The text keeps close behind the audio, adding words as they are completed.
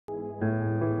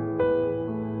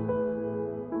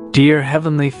Dear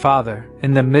Heavenly Father,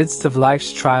 in the midst of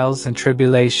life's trials and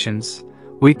tribulations,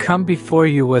 we come before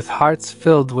you with hearts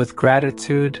filled with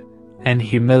gratitude and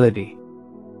humility.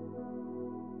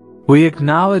 We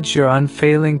acknowledge your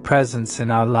unfailing presence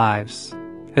in our lives,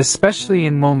 especially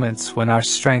in moments when our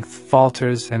strength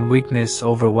falters and weakness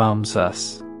overwhelms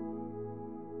us.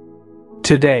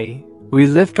 Today, we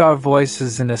lift our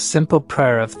voices in a simple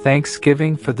prayer of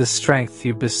thanksgiving for the strength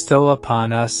you bestow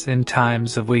upon us in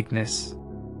times of weakness.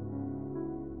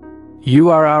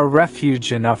 You are our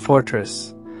refuge and our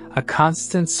fortress, a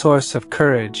constant source of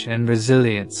courage and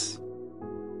resilience.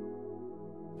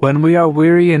 When we are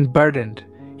weary and burdened,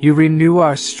 you renew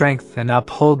our strength and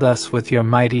uphold us with your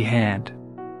mighty hand.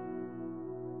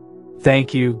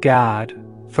 Thank you, God,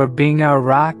 for being our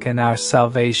rock and our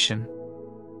salvation.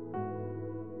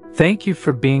 Thank you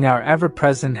for being our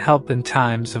ever-present help in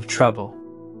times of trouble.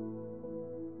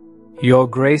 Your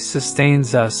grace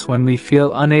sustains us when we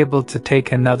feel unable to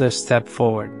take another step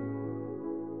forward.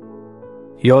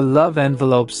 Your love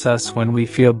envelopes us when we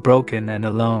feel broken and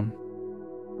alone.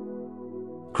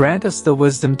 Grant us the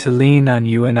wisdom to lean on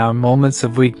you in our moments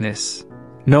of weakness,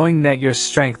 knowing that your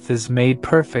strength is made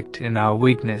perfect in our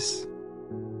weakness.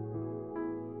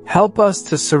 Help us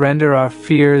to surrender our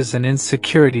fears and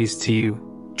insecurities to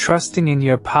you, trusting in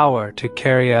your power to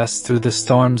carry us through the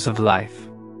storms of life.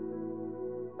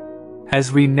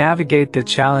 As we navigate the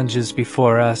challenges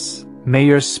before us, may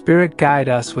your Spirit guide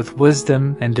us with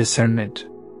wisdom and discernment.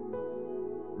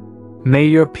 May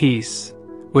your peace,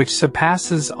 which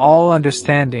surpasses all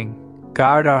understanding,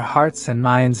 guard our hearts and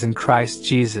minds in Christ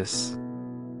Jesus.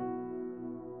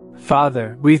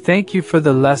 Father, we thank you for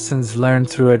the lessons learned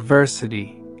through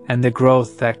adversity and the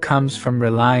growth that comes from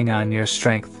relying on your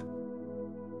strength.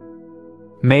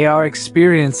 May our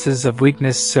experiences of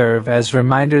weakness serve as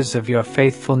reminders of your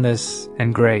faithfulness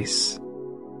and grace.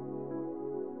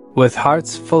 With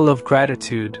hearts full of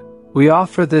gratitude, we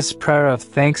offer this prayer of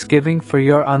thanksgiving for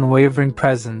your unwavering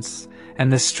presence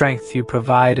and the strength you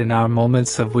provide in our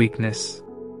moments of weakness.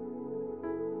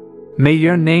 May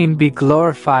your name be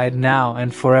glorified now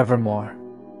and forevermore.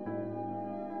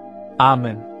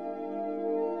 Amen.